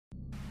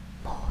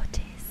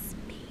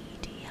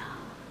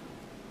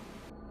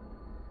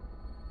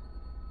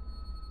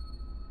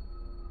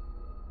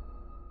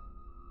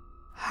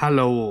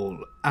Hello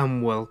all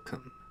and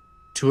welcome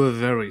to a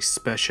very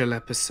special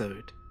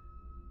episode.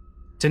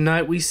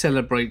 Tonight we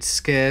celebrate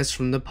scares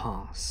from the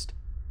past,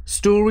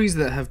 stories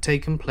that have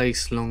taken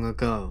place long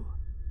ago,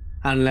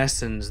 and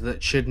lessons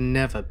that should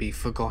never be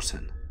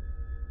forgotten.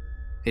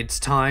 It's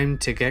time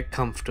to get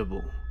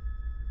comfortable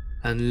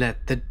and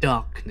let the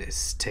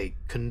darkness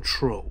take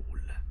control.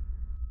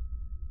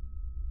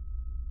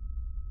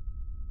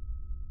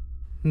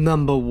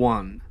 Number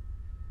 1.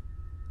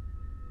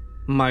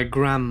 My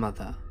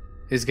grandmother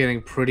is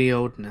getting pretty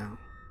old now,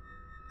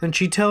 and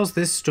she tells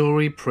this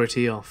story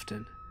pretty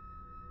often.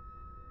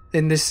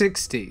 In the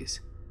 60s,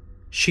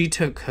 she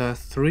took her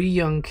 3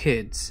 young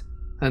kids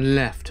and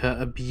left her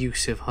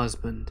abusive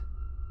husband.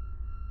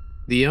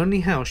 The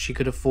only house she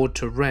could afford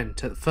to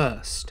rent at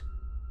first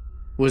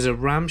was a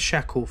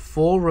ramshackle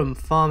 4-room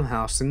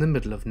farmhouse in the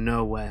middle of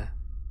nowhere.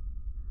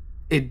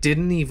 It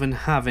didn't even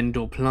have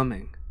indoor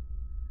plumbing.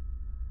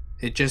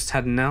 It just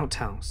had an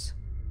outhouse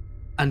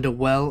and a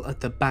well at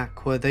the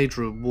back where they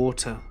drew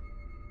water.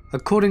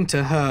 According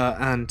to her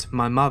and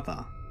my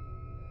mother,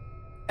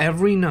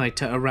 every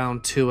night at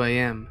around 2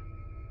 AM,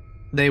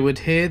 they would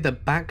hear the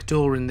back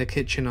door in the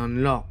kitchen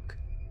unlock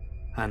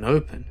and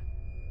open.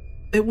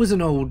 It was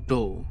an old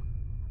door,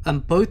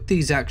 and both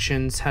these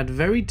actions had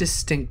very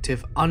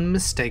distinctive,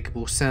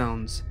 unmistakable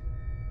sounds.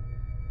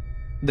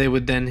 They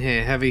would then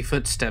hear heavy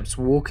footsteps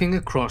walking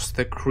across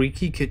the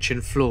creaky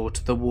kitchen floor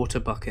to the water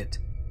bucket,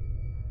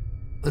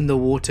 and the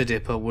water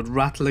dipper would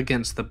rattle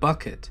against the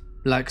bucket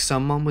like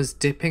someone was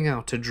dipping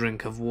out a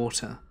drink of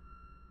water.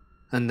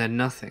 And then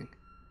nothing.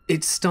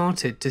 It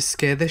started to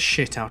scare the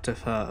shit out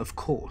of her, of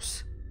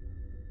course.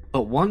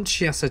 But once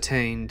she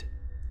ascertained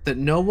that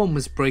no one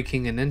was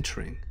breaking and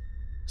entering,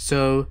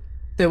 so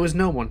there was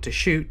no one to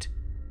shoot,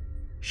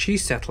 she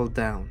settled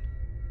down.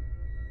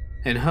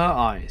 In her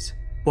eyes,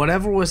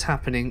 whatever was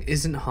happening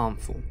isn't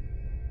harmful.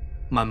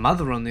 My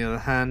mother, on the other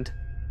hand,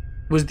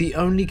 was the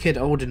only kid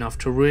old enough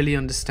to really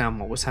understand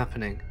what was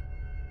happening,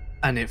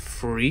 and it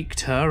freaked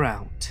her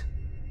out.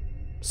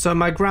 So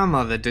my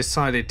grandmother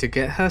decided to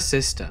get her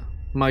sister,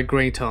 my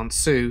great aunt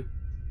Sue,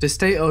 to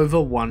stay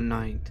over one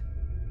night.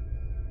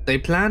 They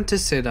planned to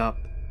sit up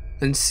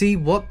and see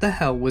what the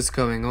hell was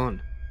going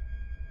on.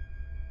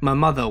 My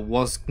mother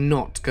was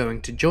not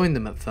going to join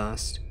them at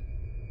first,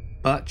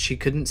 but she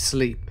couldn't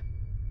sleep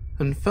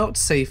and felt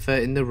safer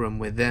in the room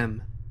with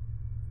them,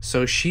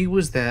 so she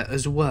was there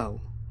as well.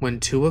 When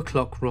 2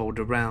 o'clock rolled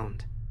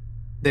around,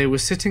 they were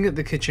sitting at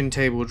the kitchen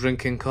table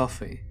drinking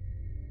coffee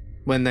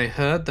when they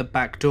heard the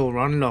back door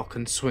unlock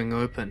and swing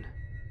open.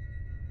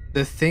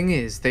 The thing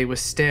is, they were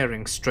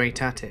staring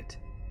straight at it,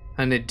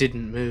 and it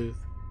didn't move.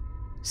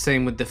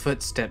 Same with the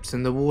footsteps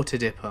and the water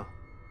dipper.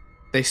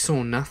 They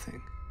saw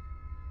nothing,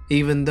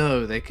 even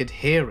though they could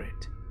hear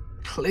it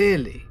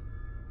clearly,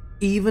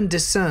 even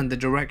discern the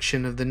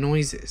direction of the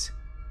noises.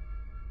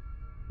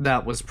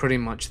 That was pretty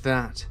much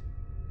that.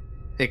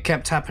 It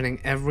kept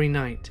happening every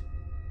night.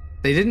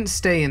 They didn't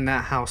stay in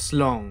that house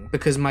long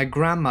because my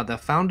grandmother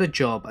found a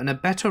job and a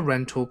better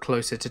rental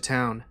closer to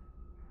town.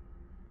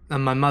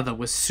 And my mother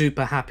was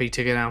super happy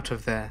to get out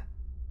of there.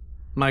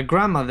 My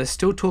grandmother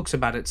still talks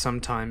about it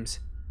sometimes,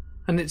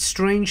 and it's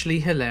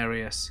strangely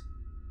hilarious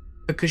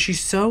because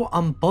she's so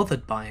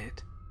unbothered by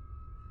it.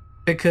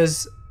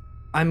 Because,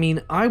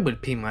 I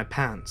would pee my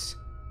pants.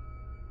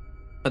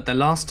 But the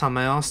last time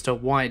I asked her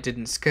why it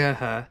didn't scare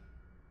her,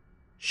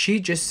 she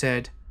just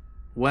said,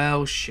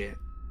 "Well, shit,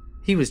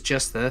 he was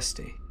just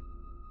thirsty."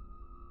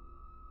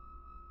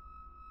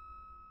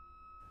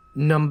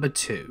 Number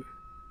 2.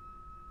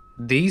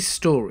 These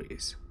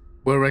stories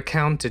were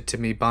recounted to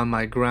me by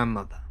my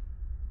grandmother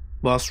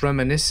whilst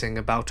reminiscing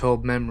about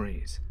old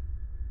memories,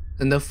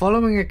 and the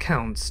following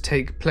accounts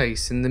take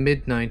place in the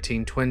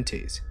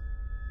mid-1920s,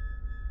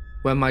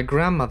 when my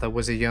grandmother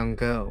was a young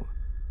girl.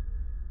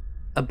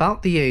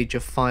 About the age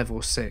of 5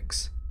 or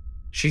 6,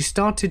 she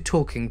started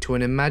talking to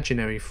an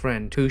imaginary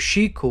friend who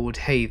she called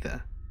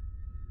Heather.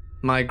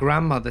 My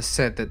grandmother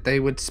said that they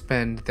would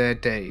spend their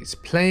days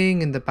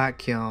playing in the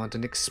backyard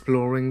and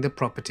exploring the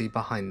property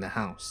behind the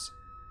house,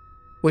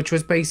 which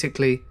was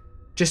basically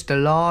just a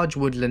large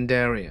woodland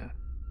area,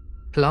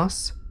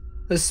 plus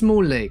a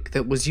small lake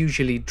that was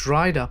usually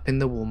dried up in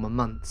the warmer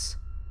months.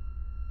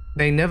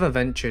 They never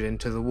ventured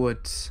into the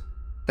woods.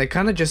 They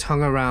kinda just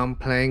hung around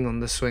playing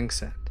on the swing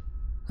set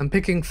and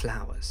picking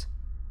flowers.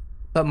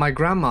 But my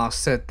grandma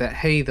said that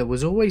Heather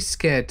was always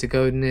scared to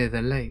go near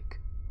the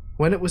lake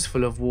when it was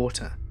full of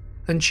water,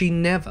 and she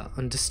never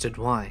understood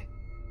why.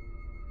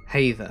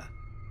 Heather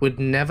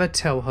would never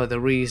tell her the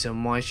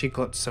reason why she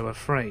got so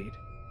afraid.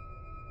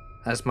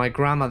 As my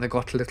grandmother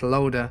got a little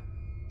older,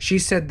 she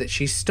said that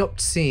she stopped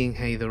seeing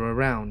Heather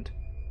around.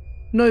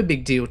 No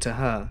big deal to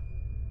her,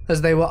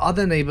 as they were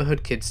other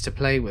neighborhood kids to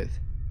play with.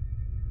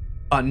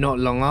 But not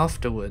long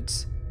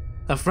afterwards,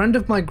 a friend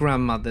of my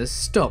grandmother's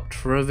stopped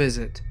for a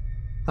visit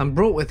and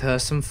brought with her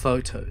some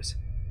photos.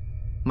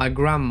 My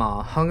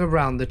grandma hung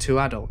around the 2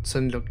 adults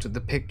and looked at the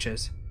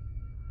pictures.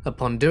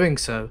 Upon doing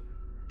so,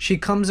 she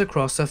comes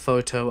across a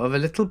photo of a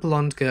little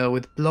blonde girl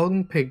with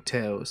blonde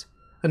pigtails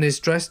and is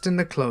dressed in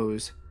the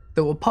clothes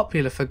that were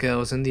popular for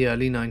girls in the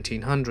early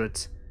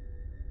 1900s.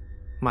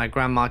 My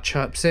grandma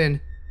chirps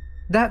in,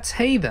 "That's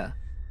Heather."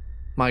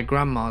 My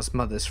grandma's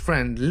mother's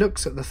friend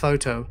looks at the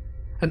photo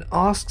and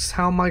asks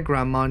how my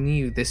grandma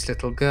knew this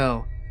little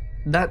girl.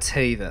 "That's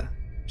Heather.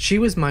 She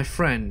was my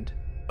friend,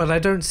 but I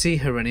don't see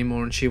her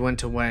anymore and she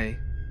went away."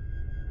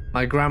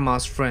 My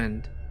grandma's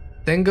friend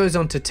then goes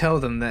on to tell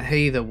them that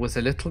Heather was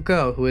a little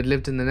girl who had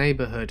lived in the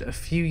neighborhood a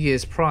few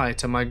years prior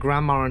to my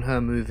grandma and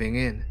her moving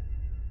in,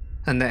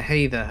 and that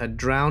Heather had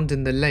drowned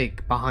in the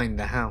lake behind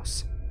the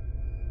house.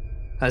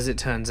 As it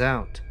turns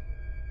out,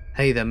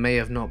 Heather may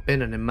have not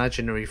been an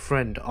imaginary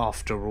friend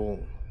after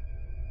all.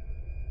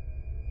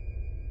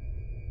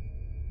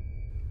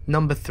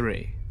 Number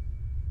 3.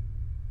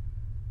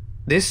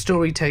 This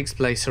story takes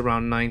place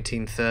around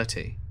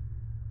 1930.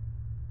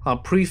 I'll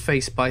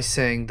preface by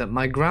saying that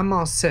my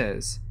grandma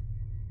says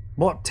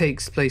what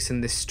takes place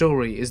in this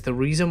story is the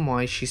reason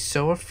why she's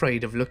so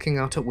afraid of looking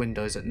out at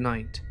windows at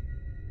night.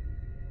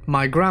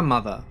 My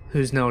grandmother,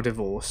 who's now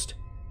divorced,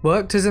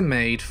 worked as a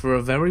maid for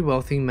a very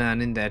wealthy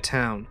man in their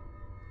town.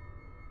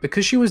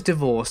 Because she was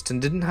divorced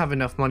and didn't have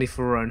enough money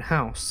for her own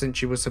house since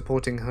she was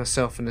supporting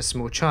herself and a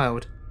small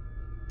child,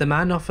 the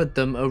man offered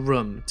them a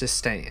room to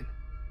stay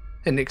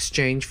in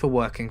exchange for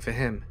working for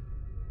him,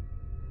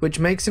 which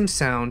makes him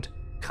sound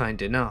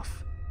kind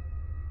enough.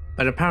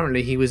 But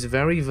apparently he was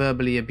very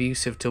verbally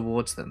abusive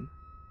towards them,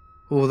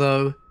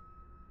 although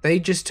they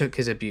just took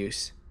his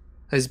abuse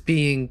as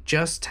being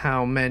just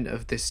how men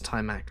of this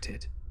time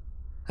acted,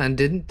 and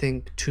didn't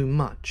think too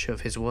much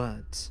of his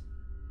words.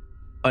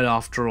 But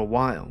after a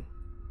while,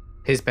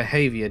 his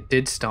behavior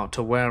did start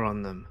to wear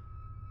on them.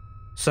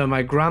 So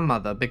my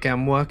grandmother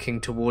began working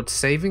towards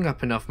saving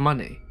up enough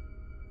money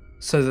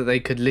so that they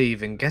could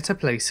leave and get a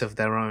place of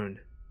their own.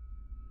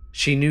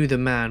 She knew the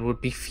man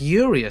would be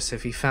furious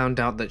if he found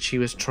out that she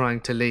was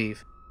trying to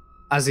leave,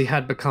 as he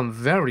had become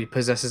very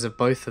possessive of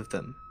both of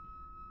them.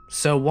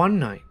 So one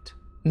night,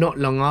 not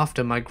long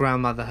after my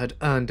grandmother had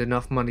earned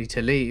enough money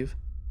to leave,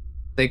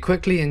 they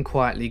quickly and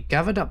quietly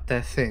gathered up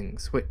their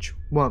things, which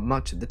weren't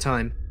much at the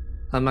time,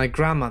 and my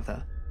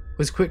grandmother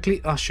was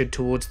quickly ushered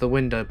towards the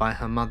window by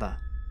her mother.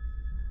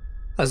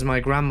 As my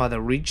grandmother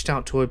reached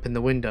out to open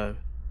the window,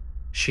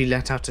 she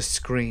let out a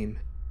scream.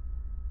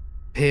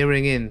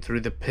 Peering in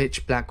through the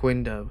pitch black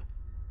window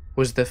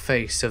was the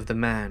face of the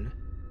man,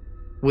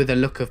 with a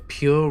look of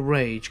pure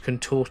rage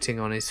contorting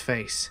on his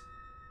face.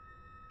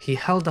 He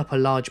held up a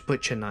large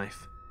butcher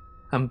knife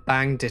and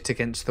banged it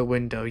against the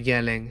window,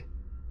 yelling,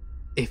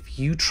 "If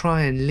you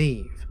try and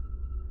leave,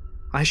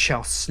 I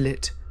shall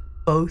slit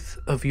both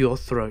of your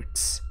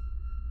throats."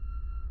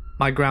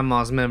 My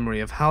grandma's memory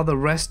of how the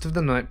rest of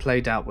the night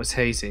played out was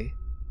hazy,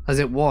 as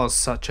it was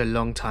such a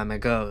long time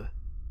ago,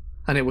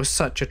 and it was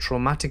such a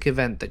traumatic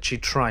event that she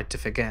tried to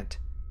forget.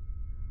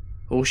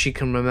 All she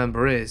can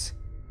remember is,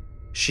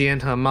 she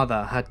and her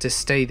mother had to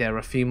stay there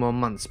a few more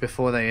months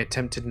before they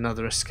attempted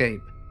another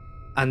escape,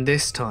 and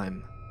this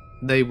time,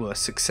 they were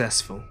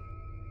successful.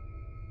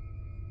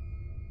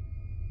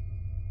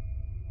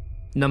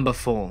 Number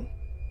 4.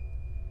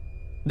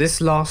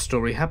 This last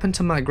story happened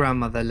to my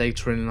grandmother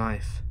later in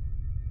life,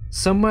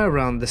 somewhere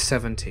around the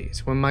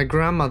 70s, when my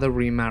grandmother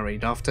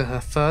remarried after her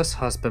first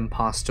husband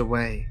passed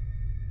away.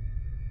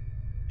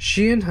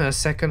 She and her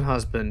second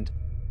husband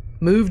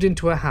moved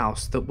into a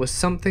house that was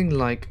something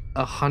like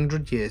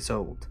 100 years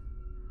old.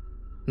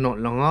 Not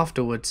long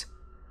afterwards,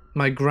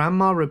 my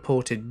grandma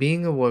reported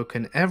being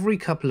awoken every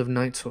couple of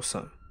nights or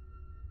so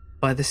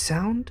by the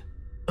sound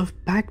of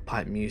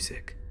bagpipe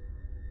music,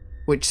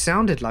 which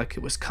sounded like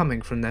it was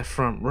coming from their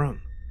front room,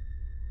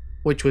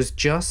 which was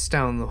just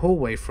down the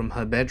hallway from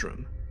her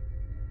bedroom.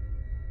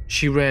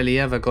 She rarely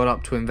ever got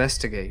up to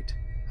investigate,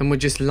 and would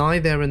just lie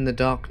there in the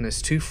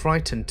darkness too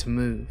frightened to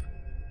move,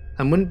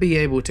 and wouldn't be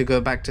able to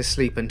go back to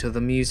sleep until the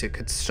music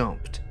had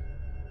stopped.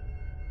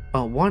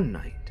 But one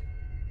night,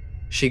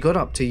 she got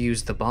up to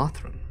use the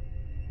bathroom,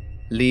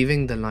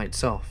 leaving the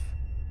lights off,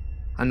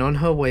 and on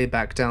her way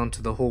back down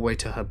to the hallway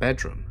to her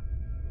bedroom,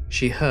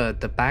 she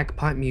heard the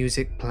bagpipe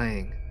music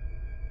playing.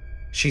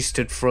 She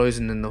stood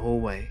frozen in the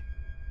hallway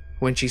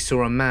when she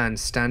saw a man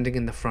standing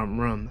in the front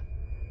room,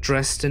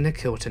 dressed in a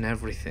kilt and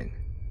everything,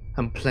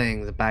 and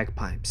playing the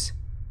bagpipes.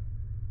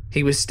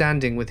 He was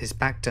standing with his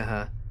back to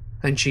her,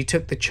 and she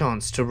took the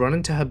chance to run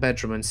into her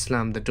bedroom and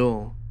slam the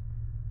door.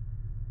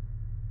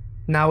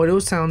 Now it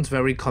all sounds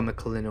very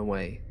comical in a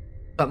way,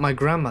 but my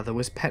grandmother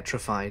was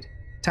petrified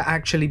to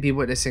actually be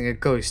witnessing a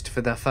ghost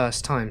for the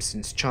first time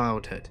since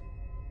childhood.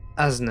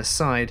 As an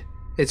aside,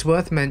 it's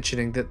worth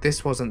mentioning that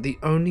this wasn't the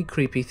only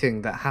creepy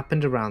thing that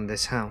happened around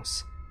this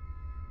house.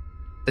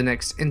 The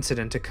next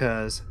incident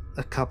occurs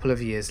a couple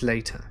of years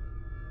later.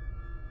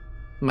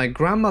 My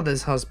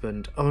grandmother's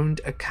husband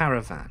owned a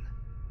caravan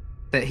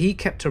that he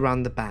kept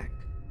around the back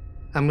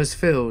and was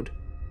filled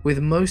with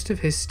most of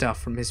his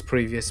stuff from his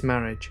previous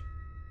marriage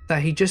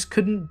that he just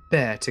couldn't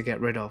bear to get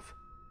rid of.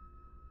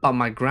 But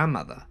my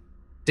grandmother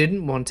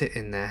didn't want it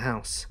in their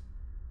house.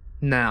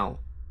 Now,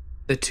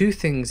 the two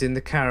things in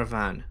the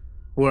caravan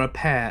were a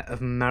pair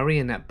of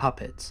marionette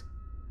puppets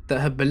that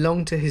had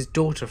belonged to his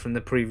daughter from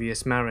the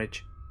previous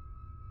marriage.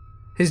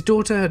 His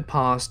daughter had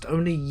passed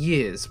only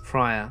years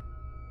prior,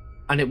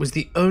 and it was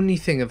the only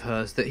thing of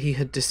hers that he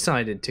had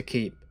decided to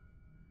keep,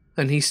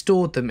 and he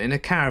stored them in a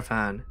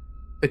caravan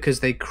because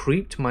they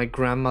creeped my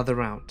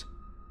grandmother out,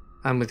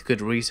 and with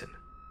good reason.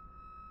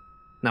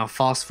 Now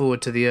fast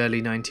forward to the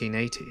early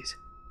 1980s,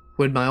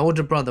 when my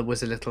older brother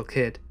was a little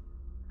kid,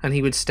 and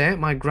he would stay at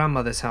my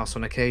grandmother's house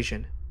on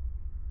occasion.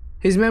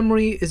 His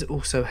memory is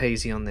also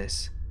hazy on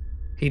this.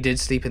 He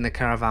did sleep in the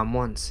caravan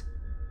once,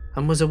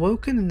 and was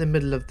awoken in the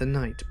middle of the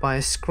night by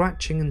a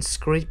scratching and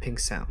scraping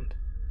sound.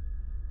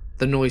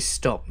 The noise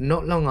stopped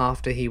not long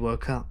after he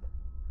woke up,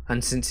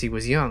 and since he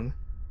was young,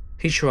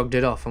 he shrugged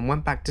it off and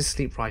went back to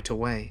sleep right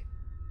away.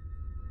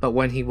 But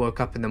when he woke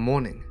up in the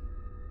morning,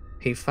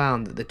 he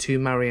found that the two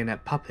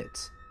marionette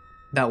puppets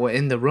that were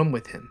in the room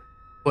with him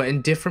were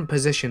in different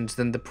positions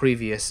than the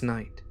previous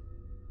night,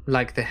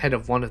 like the head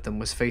of one of them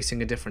was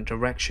facing a different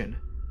direction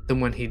than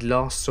when he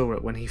last saw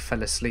it when he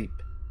fell asleep,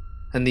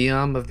 and the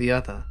arm of the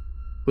other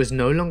was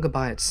no longer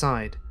by its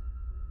side,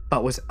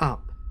 but was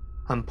up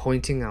and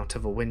pointing out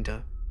of a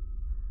window.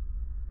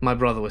 My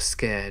brother was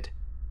scared,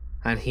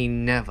 and he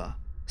never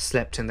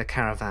slept in the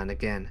caravan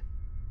again.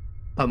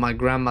 But my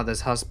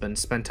grandmother's husband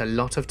spent a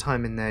lot of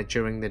time in there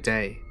during the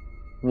day,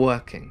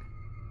 working,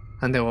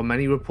 and there were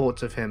many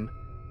reports of him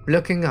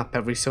looking up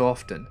every so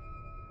often,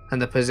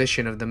 and the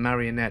position of the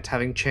marionette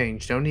having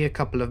changed only a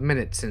couple of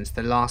minutes since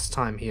the last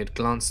time he had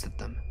glanced at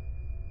them.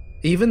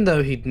 Even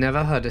though he'd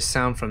never heard a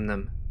sound from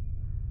them,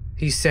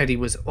 he said he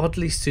was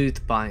oddly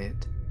soothed by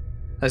it,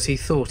 as he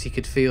thought he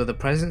could feel the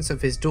presence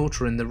of his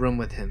daughter in the room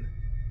with him,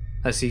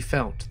 as he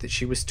felt that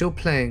she was still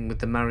playing with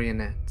the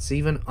marionettes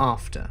even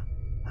after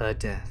her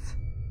death.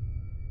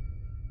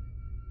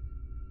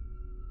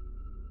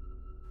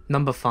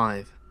 Number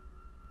 5.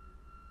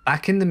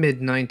 Back in the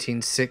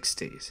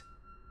mid-1960s,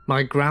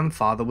 my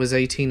grandfather was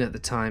 18 at the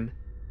time.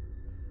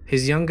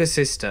 His younger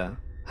sister,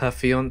 her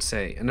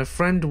fiancé, and a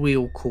friend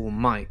we'll call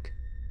Mike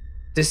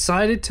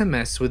decided to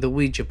mess with the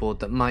Ouija board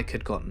that Mike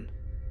had gotten.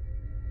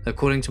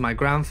 According to my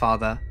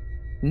grandfather,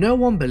 no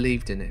one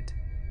believed in it.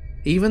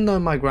 Even though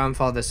my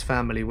grandfather's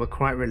family were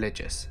quite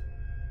religious,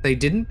 they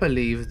didn't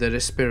believe that a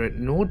spirit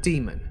nor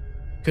demon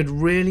could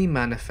really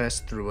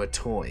manifest through a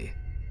toy.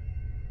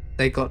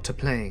 They got to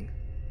playing,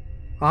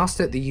 asked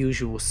it the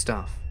usual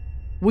stuff.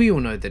 We all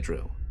know the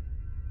drill.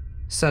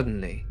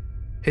 Suddenly,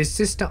 his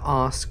sister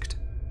asked,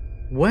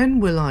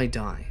 "When will I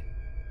die?"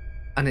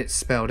 And it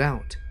spelled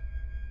out,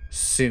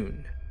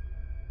 "Soon."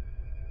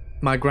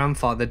 My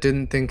grandfather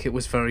didn't think it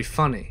was very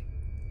funny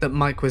that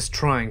Mike was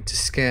trying to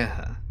scare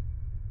her.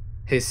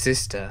 His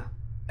sister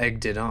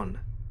egged it on,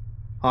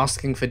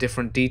 asking for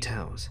different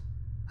details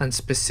and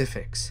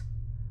specifics,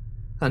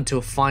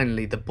 until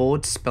finally the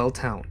board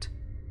spelt out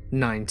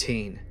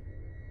 19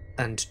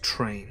 and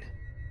train.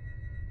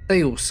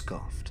 They all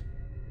scoffed.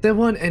 There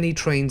weren't any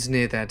trains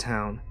near their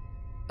town,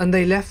 and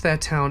they left their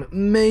town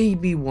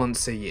maybe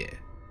once a year.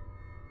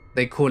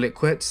 They call it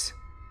quits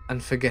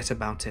and forget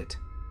about it.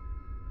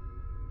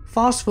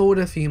 Fast forward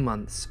a few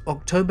months,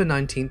 October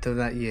 19th of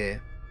that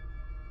year,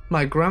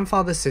 my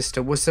grandfather's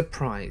sister was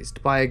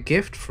surprised by a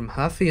gift from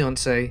her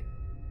fiancé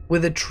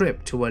with a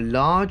trip to a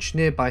large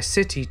nearby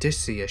city to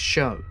see a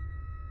show.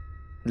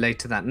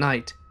 Later that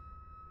night,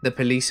 the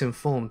police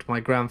informed my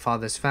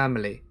grandfather's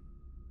family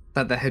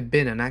that there had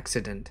been an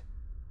accident.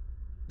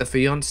 The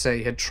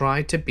fiancé had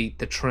tried to beat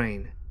the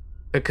train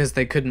because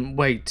they couldn't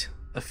wait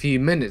a few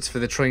minutes for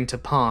the train to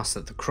pass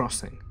at the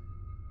crossing,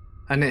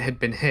 and it had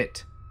been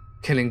hit,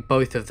 killing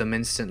both of them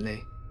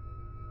instantly.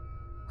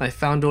 I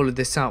found all of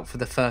this out for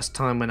the first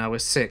time when I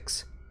was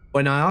 6,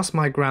 when I asked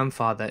my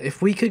grandfather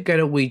if we could get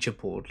a Ouija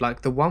board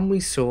like the one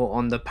we saw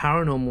on the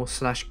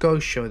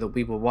paranormal/ghost show that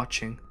we were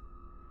watching.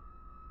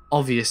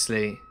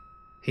 Obviously,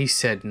 he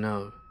said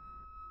no.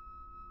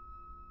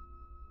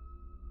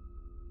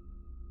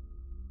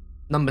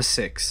 Number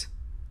 6.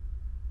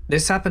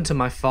 This happened to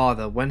my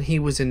father when he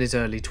was in his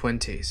early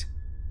 20s.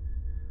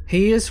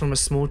 He is from a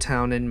small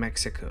town in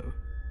Mexico,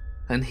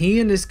 and he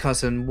and his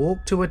cousin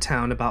walked to a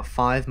town about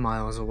 5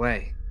 miles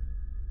away.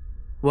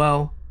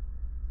 Well,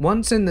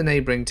 once in the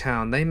neighbouring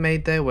town, they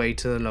made their way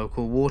to the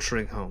local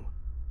watering hole.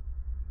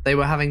 They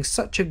were having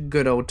such a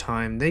good old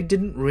time they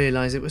didn't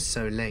realise it was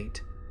so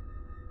late.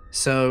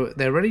 So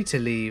they're ready to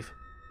leave,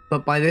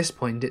 but by this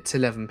point it's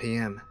 11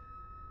 PM.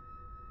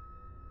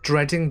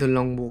 Dreading the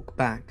long walk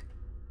back,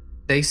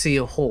 they see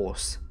a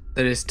horse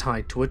that is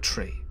tied to a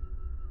tree.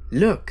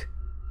 "Look,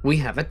 we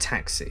have a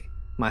taxi,"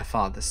 my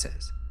father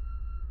says.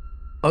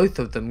 Both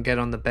of them get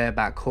on the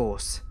bareback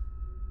horse,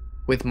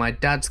 with my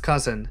dad's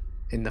cousin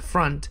in the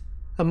front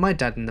and my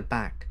dad in the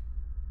back.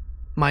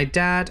 My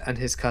dad and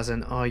his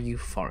cousin are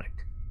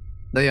euphoric.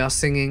 They are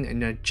singing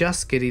and are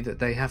just giddy that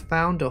they have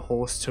found a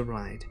horse to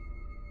ride.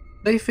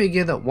 They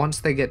figure that once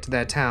they get to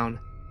their town,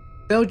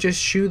 they'll just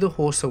shoo the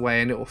horse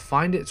away and it will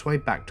find its way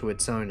back to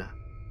its owner.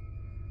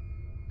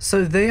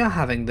 So they are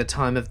having the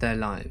time of their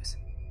lives,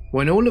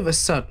 when all of a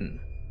sudden,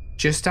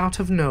 just out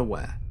of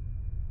nowhere,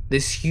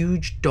 this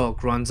huge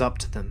dog runs up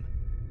to them.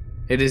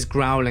 It is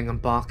growling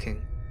and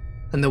barking,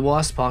 and the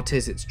worst part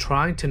is it's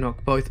trying to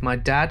knock both my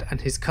dad and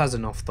his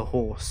cousin off the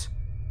horse.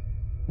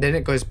 Then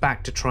it goes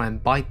back to try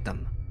and bite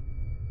them.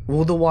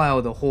 All the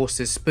while the horse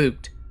is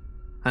spooked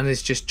and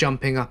is just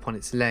jumping up on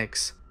its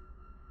legs.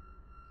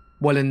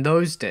 Well, in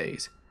those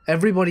days,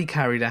 everybody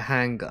carried a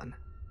handgun.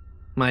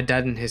 My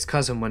dad and his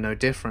cousin were no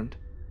different,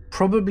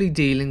 probably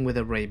dealing with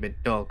a rabid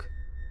dog.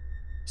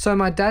 So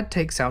my dad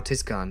takes out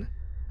his gun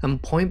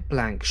and point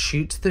blank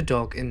shoots the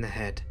dog in the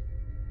head.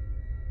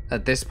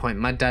 At this point,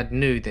 my dad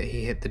knew that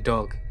he hit the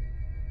dog,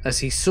 as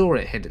he saw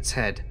it hit its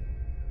head.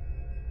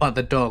 But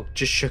the dog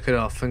just shook it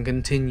off and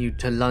continued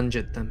to lunge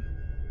at them.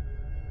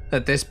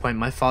 At this point,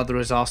 my father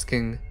is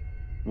asking,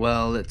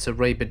 well, it's a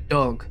rabid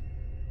dog,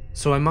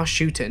 so I must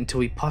shoot it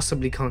until he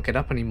possibly can't get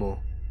up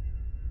anymore.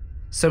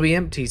 So he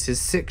empties his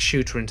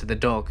 6-shooter into the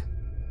dog.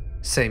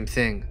 Same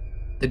thing,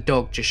 the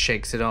dog just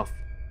shakes it off.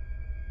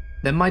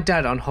 Then my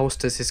dad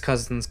unholsters his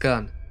cousin's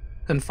gun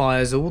and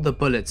fires all the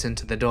bullets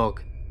into the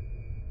dog.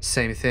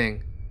 Same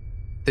thing,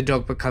 the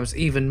dog becomes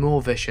even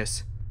more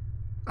vicious.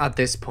 At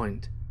this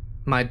point,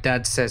 my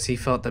dad says he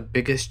felt the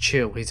biggest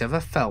chill he's ever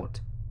felt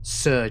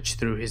surge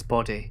through his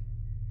body.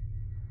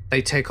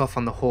 They take off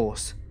on the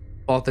horse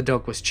while the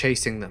dog was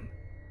chasing them,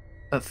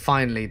 but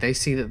finally they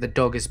see that the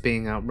dog is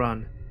being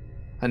outrun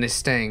and is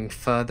staying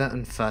further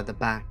and further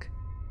back.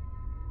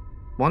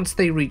 Once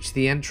they reach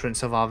the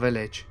entrance of our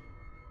village,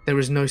 there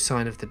is no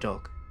sign of the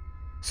dog,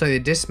 so they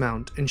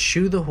dismount and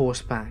shoo the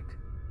horse back.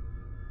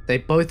 They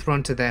both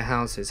run to their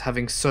houses,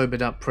 having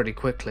sobered up pretty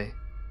quickly,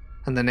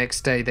 and the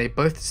next day they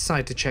both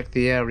decide to check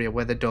the area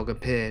where the dog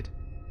appeared,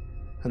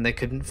 and they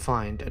couldn't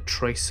find a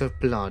trace of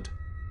blood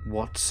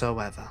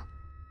whatsoever.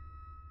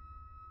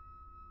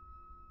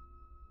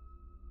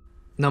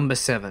 Number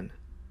 7.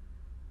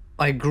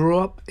 I grew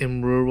up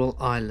in rural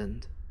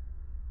Ireland.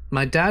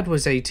 My dad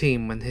was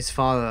 18 when his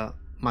father,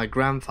 my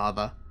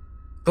grandfather,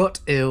 got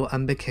ill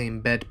and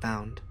became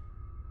bedbound.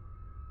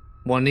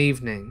 One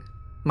evening,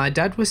 my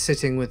dad was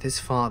sitting with his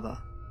father,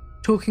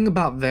 talking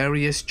about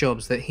various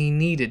jobs that he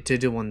needed to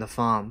do on the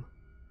farm.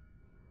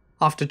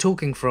 After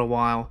talking for a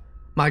while,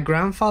 my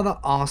grandfather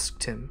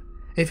asked him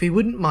if he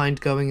wouldn't mind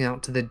going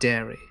out to the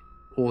dairy,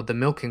 or the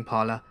milking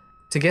parlour,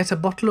 to get a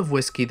bottle of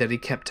whiskey that he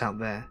kept out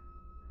there,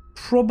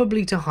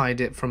 probably to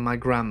hide it from my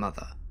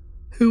grandmother,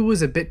 who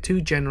was a bit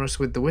too generous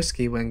with the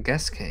whiskey when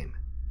guests came.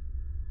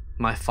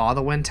 My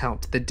father went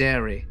out to the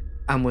dairy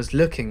and was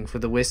looking for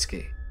the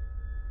whiskey.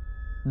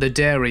 The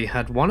dairy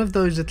had one of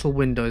those little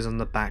windows on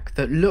the back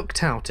that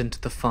looked out into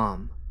the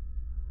farm.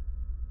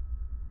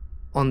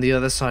 On the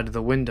other side of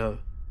the window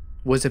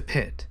was a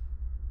pit,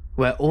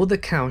 where all the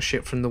cow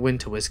shit from the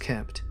winter was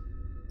kept.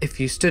 If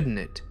you stood in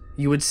it,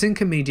 you would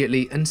sink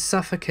immediately and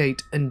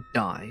suffocate and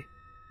die,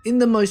 in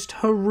the most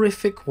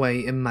horrific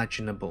way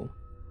imaginable,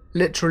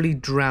 literally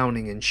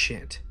drowning in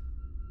shit.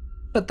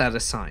 But that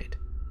aside,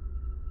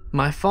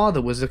 my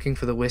father was looking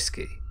for the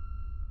whiskey,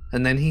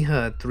 and then he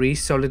heard 3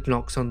 solid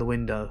knocks on the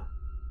window.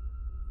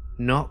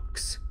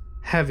 Knocks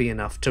heavy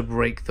enough to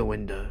break the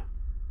window.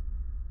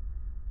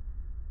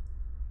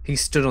 He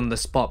stood on the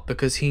spot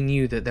because he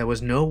knew that there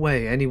was no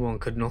way anyone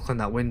could knock on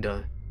that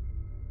window,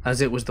 as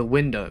it was the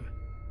window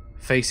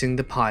facing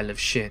the pile of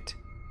shit,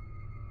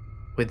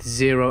 with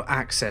 0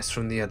 access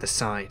from the other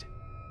side.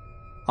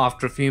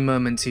 After a few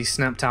moments he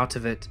snapped out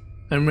of it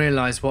and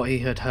realized what he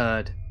had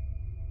heard.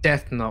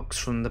 Death knocks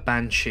from the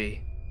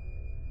banshee.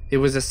 It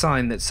was a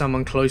sign that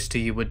someone close to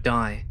you would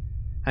die,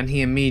 and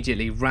he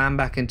immediately ran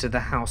back into the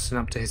house and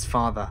up to his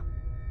father.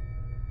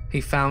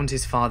 He found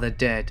his father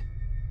dead,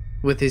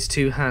 with his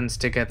 2 hands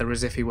together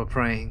as if he were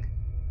praying.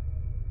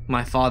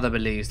 My father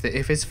believes that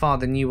if his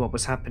father knew what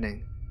was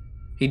happening,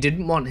 he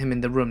didn't want him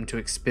in the room to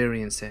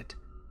experience it.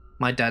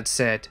 My dad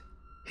said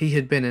he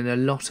had been in a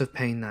lot of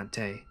pain that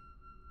day,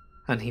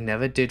 and he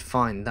never did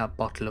find that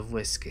bottle of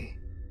whiskey.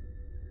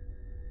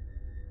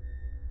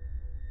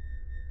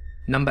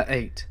 Number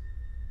 8.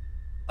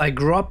 I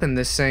grew up in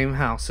the same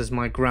house as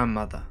my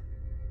grandmother.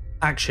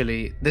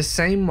 Actually, the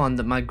same one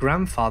that my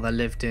grandfather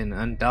lived in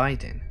and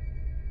died in.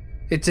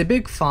 It's a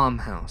big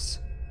farmhouse,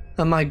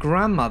 and my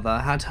grandmother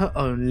had her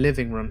own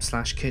living room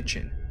 /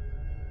 kitchen.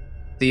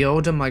 The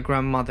older my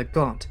grandmother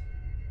got,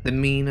 the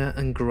meaner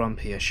and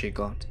grumpier she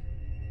got.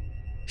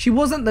 She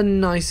wasn't the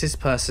nicest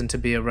person to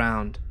be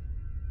around,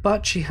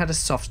 but she had a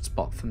soft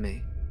spot for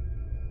me.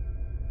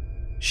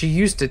 She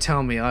used to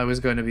tell me I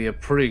was going to be a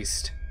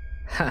priest.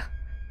 Ha!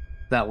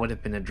 That would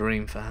have been a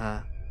dream for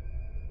her.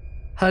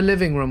 Her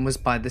living room was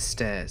by the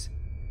stairs,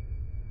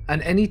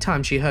 and any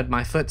time she heard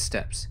my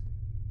footsteps,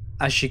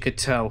 as she could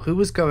tell who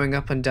was going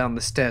up and down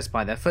the stairs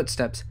by their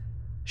footsteps,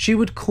 she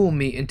would call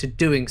me into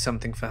doing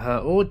something for her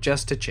or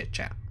just to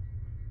chit-chat.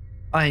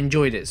 I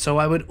enjoyed it, so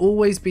I would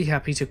always be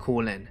happy to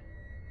call in.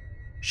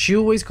 She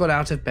always got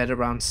out of bed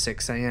around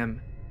 6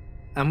 AM,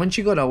 and when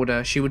she got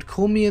older, she would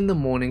call me in the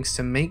mornings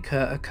to make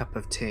her a cup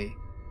of tea,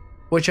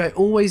 which I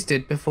always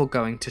did before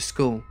going to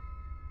school.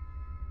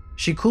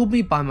 She called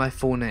me by my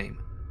full name,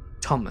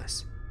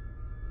 Thomas,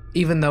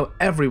 even though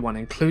everyone,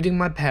 including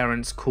my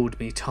parents, called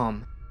me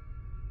Tom.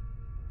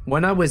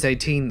 When I was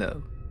 18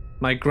 though,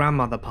 my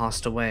grandmother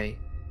passed away.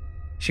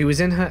 She was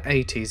in her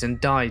 80s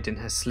and died in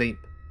her sleep.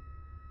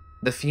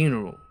 The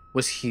funeral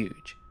was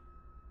huge,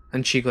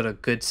 and she got a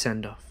good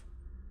send-off.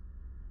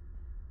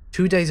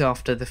 2 days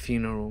after the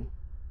funeral,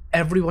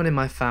 everyone in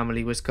my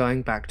family was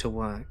going back to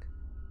work.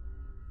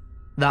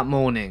 That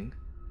morning,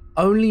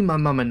 only my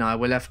mum and I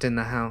were left in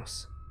the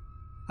house.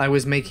 I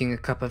was making a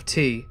cup of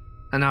tea,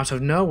 and out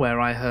of nowhere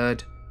I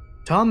heard,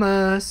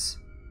 "Thomas!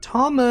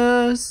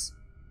 Thomas!"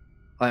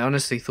 I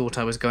honestly thought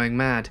I was going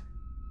mad.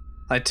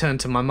 I turned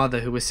to my mother,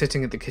 who was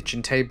sitting at the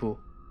kitchen table,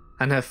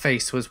 and her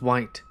face was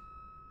white.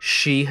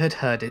 She had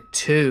heard it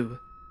too.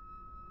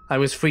 I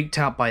was freaked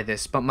out by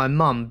this, but my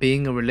mum,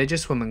 being a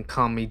religious woman,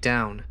 calmed me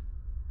down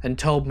and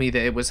told me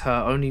that it was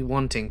her only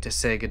wanting to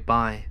say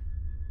goodbye.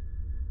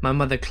 My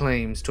mother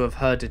claims to have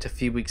heard it a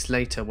few weeks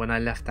later when I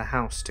left the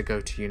house to go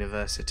to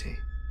university.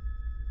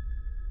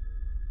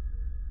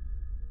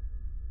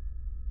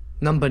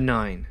 Number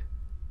 9.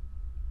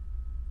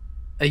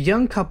 A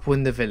young couple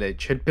in the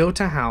village had built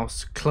a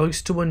house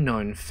close to a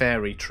known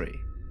fairy tree.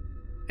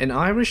 In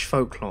Irish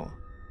folklore,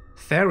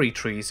 fairy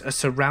trees are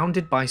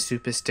surrounded by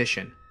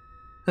superstition,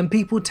 and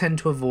people tend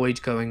to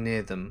avoid going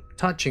near them,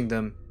 touching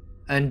them,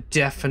 and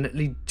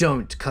definitely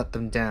don't cut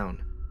them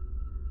down.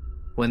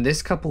 When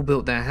this couple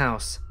built their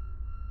house,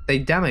 they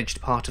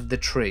damaged part of the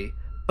tree,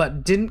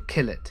 but didn't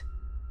kill it.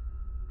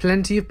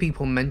 Plenty of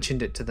people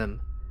mentioned it to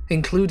them,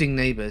 including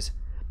neighbours,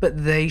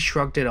 but they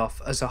shrugged it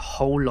off as a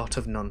whole lot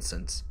of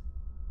nonsense.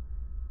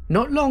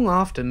 Not long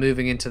after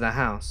moving into the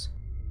house,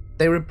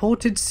 they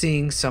reported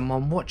seeing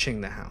someone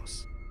watching the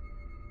house.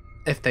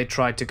 If they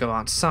tried to go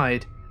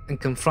outside and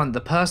confront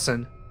the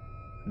person,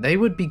 they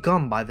would be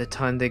gone by the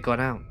time they got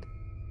out.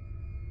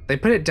 They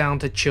put it down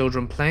to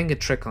children playing a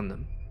trick on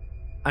them,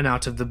 and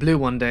out of the blue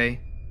one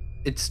day,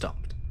 it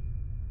stopped.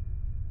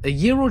 A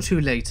year or two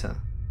later,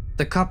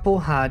 the couple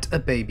had a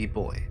baby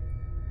boy.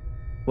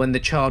 When the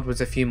child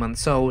was a few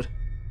months old,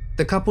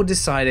 the couple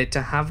decided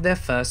to have their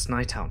first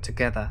night out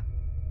together,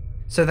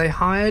 so they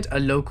hired a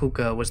local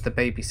girl as the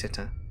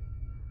babysitter.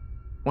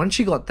 Once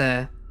she got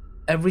there,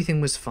 everything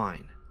was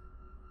fine,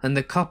 and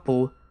the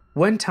couple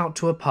went out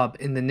to a pub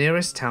in the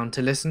nearest town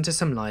to listen to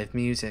some live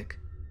music.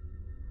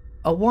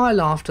 A while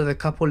after the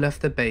couple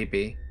left the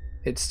baby,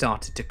 it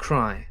started to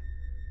cry.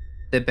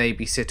 The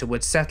babysitter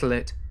would settle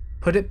it,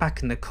 put it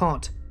back in the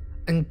cot,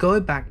 and go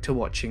back to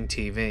watching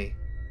TV.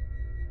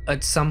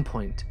 At some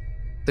point,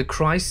 the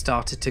cries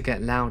started to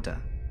get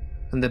louder,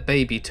 and the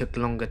baby took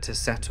longer to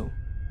settle.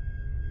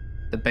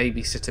 The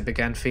babysitter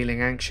began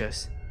feeling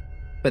anxious,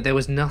 but there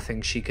was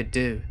nothing she could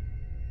do,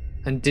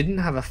 and didn't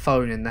have a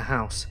phone in the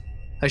house,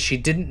 as she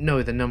didn't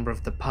know the number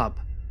of the pub.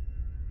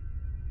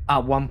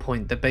 At one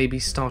point, the baby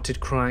started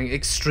crying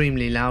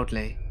extremely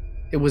loudly.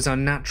 It was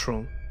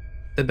unnatural.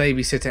 The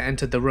babysitter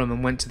entered the room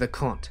and went to the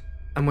cot,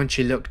 and when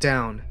she looked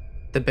down,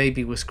 the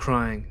baby was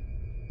crying,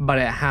 but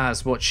it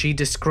has what she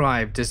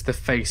described as the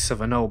face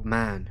of an old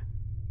man.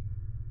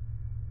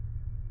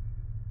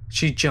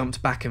 She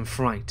jumped back in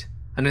fright,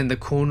 and in the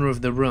corner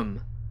of the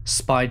room,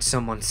 spied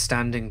someone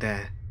standing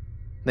there.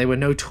 They were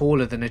no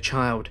taller than a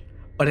child,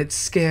 but it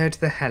scared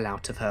the hell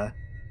out of her.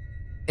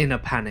 In a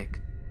panic,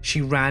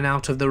 she ran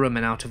out of the room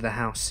and out of the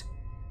house.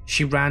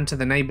 She ran to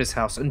the neighbour's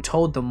house and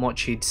told them what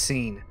she'd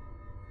seen.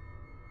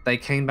 They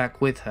came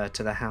back with her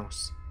to the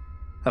house,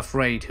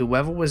 afraid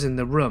whoever was in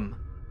the room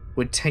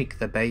would take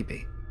the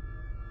baby.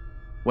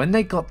 When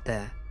they got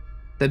there,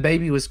 the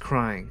baby was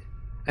crying,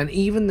 and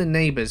even the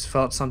neighbours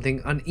felt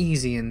something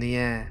uneasy in the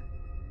air.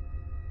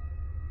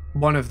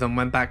 One of them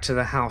went back to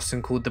the house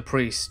and called the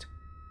priest,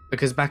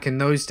 because back in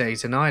those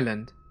days in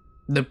Ireland,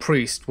 the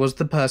priest was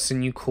the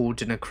person you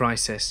called in a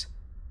crisis.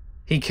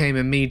 He came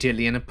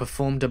immediately and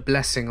performed a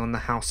blessing on the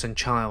house and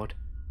child.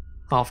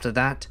 After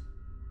that,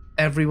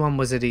 everyone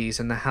was at ease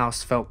and the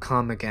house felt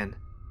calm again,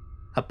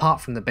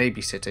 apart from the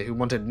babysitter who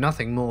wanted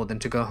nothing more than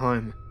to go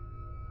home.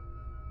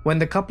 When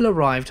the couple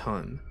arrived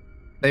home,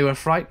 they were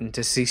frightened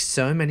to see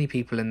so many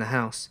people in the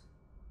house.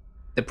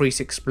 The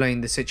priest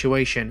explained the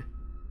situation,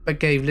 but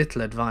gave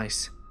little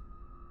advice.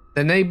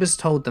 The neighbours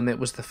told them it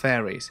was the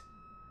fairies,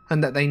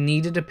 and that they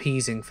needed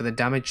appeasing for the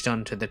damage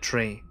done to the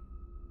tree.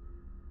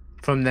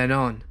 From then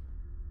on,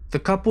 the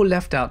couple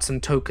left out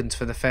some tokens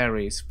for the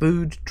fairies,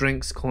 food,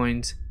 drinks,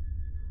 coins,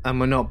 and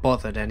were not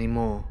bothered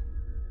anymore.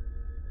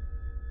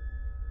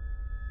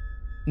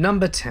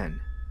 Number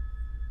 10.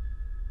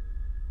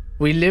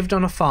 We lived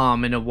on a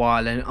farm in a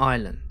while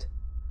island,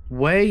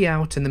 way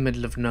out in the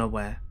middle of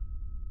nowhere,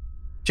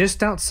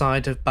 just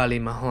outside of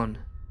Ballymahon,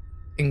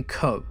 in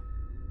Co,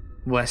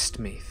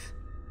 Westmeath.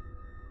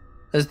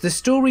 As the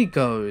story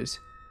goes,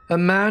 a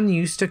man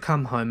used to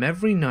come home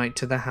every night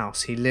to the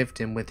house he lived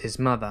in with his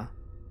mother.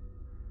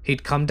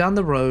 He'd come down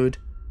the road,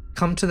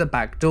 come to the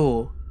back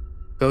door,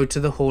 go to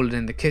the hall and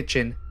in the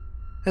kitchen,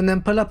 and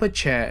then pull up a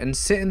chair and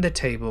sit in the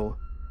table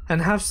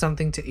and have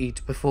something to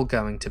eat before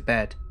going to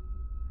bed.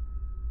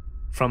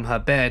 From her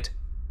bed,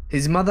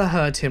 his mother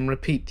heard him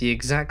repeat the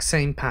exact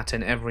same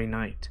pattern every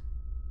night.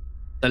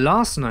 The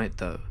last night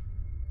though,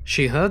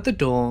 she heard the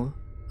door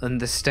and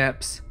the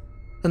steps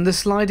and the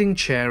sliding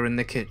chair in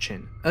the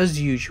kitchen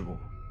as usual,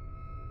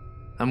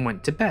 and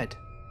went to bed,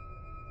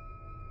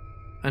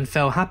 and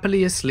fell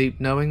happily asleep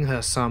knowing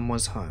her son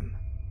was home.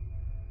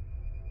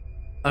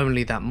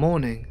 Only that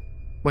morning,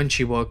 when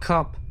she woke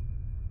up,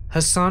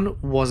 her son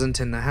wasn't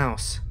in the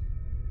house.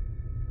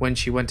 When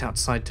she went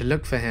outside to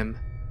look for him,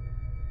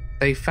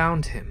 they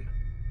found him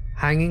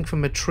hanging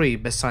from a tree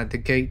beside the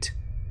gate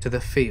to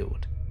the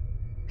field.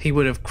 He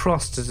would have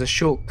crossed as a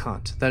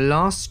shortcut the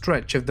last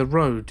stretch of the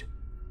road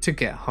to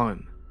get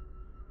home.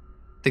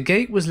 The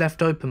gate was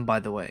left open, by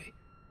the way,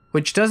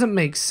 which doesn't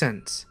make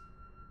sense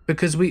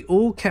because we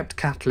all kept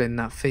cattle in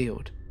that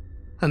field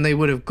and they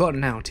would have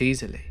gotten out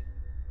easily.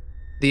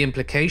 The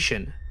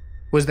implication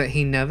was that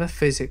he never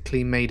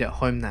physically made it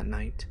home that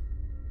night,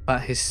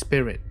 but his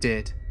spirit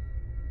did.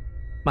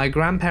 My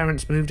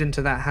grandparents moved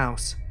into that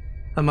house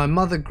and my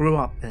mother grew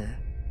up there.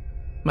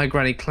 My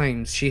granny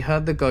claims she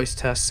heard the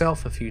ghost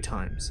herself a few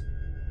times,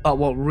 but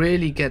what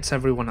really gets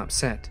everyone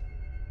upset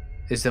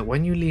is that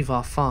when you leave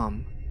our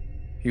farm,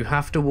 you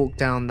have to walk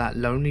down that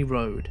lonely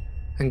road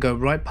and go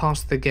right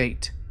past the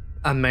gate,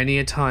 and many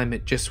a time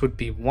it just would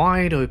be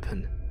wide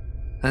open,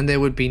 and there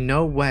would be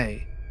no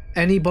way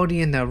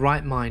anybody in their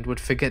right mind would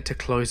forget to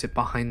close it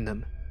behind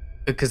them,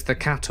 because the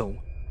cattle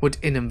would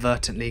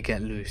inadvertently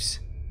get loose.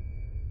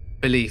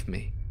 Believe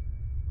me,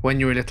 when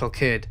you're a little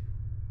kid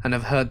and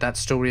have heard that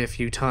story a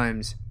few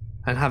times,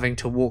 and having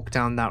to walk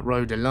down that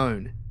road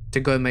alone to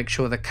go make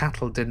sure the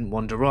cattle didn't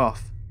wander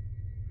off,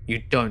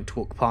 you don't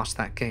walk past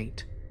that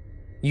gate.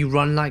 You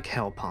run like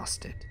hell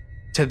past it.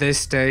 To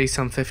this day,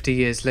 some 50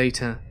 years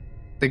later,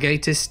 the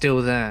gate is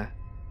still there,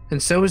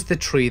 and so is the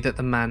tree that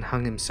the man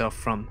hung himself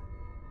from.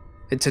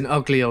 It's an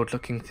ugly old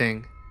looking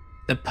thing,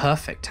 the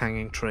perfect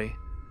hanging tree,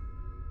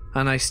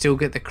 and I still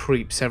get the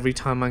creeps every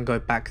time I go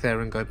back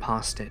there and go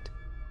past it.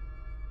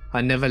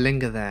 I never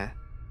linger there,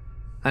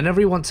 and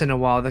every once in a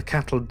while the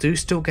cattle do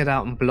still get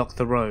out and block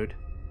the road,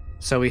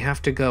 so we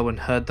have to go and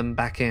herd them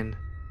back in.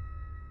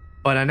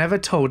 But I never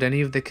told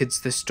any of the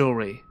kids this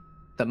story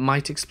that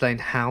might explain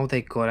how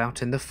they got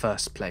out in the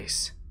first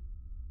place.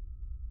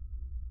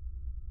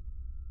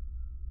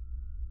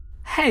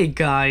 Hey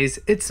guys,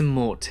 it's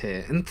Mort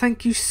here, and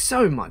thank you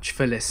so much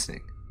for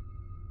listening.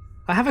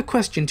 I have a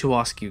question to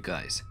ask you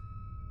guys.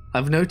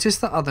 I've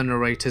noticed that other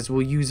narrators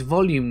will use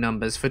volume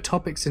numbers for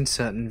topics in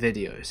certain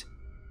videos.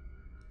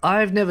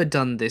 I've never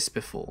done this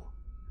before,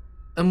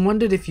 and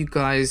wondered if you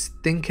guys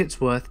think it's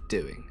worth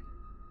doing.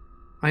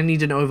 I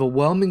need an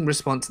overwhelming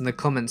response in the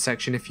comment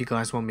section if you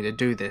guys want me to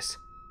do this,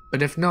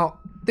 but if not,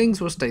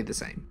 things will stay the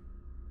same.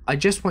 I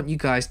just want you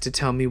guys to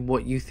tell me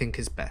what you think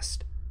is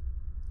best.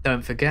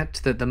 Don't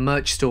forget that the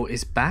merch store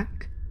is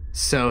back,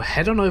 so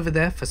head on over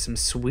there for some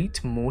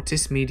sweet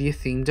Mortis Media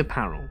themed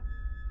apparel,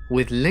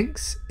 with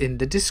links in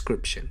the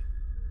description.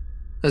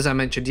 As I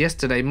mentioned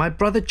yesterday, my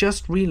brother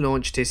just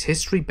relaunched his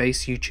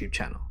history-based YouTube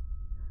channel,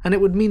 and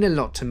it would mean a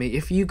lot to me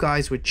if you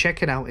guys would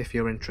check it out if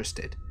you're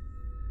interested.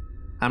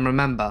 And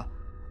remember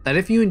that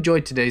if you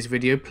enjoyed today's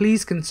video,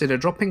 please consider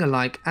dropping a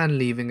like and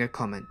leaving a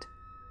comment.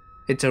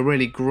 It's a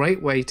really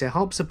great way to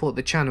help support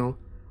the channel,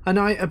 and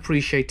I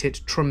appreciate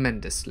it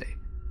tremendously.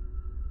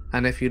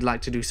 And if you'd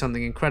like to do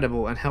something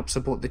incredible and help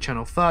support the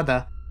channel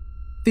further,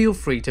 feel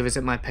free to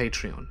visit my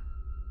Patreon.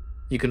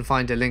 You can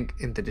find a link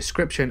in the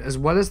description as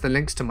well as the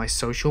links to my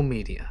social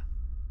media.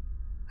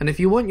 And if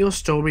you want your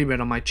story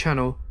read on my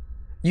channel,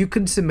 you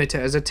can submit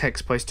it as a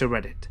text post to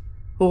Reddit,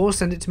 or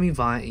send it to me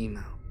via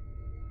email.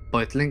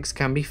 Both links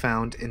can be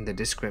found in the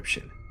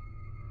description.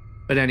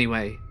 But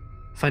anyway,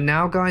 for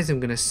now guys,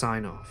 I'm gonna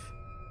sign off.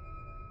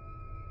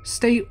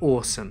 Stay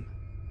awesome,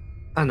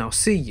 and I'll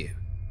see you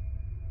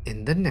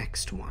in the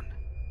next one.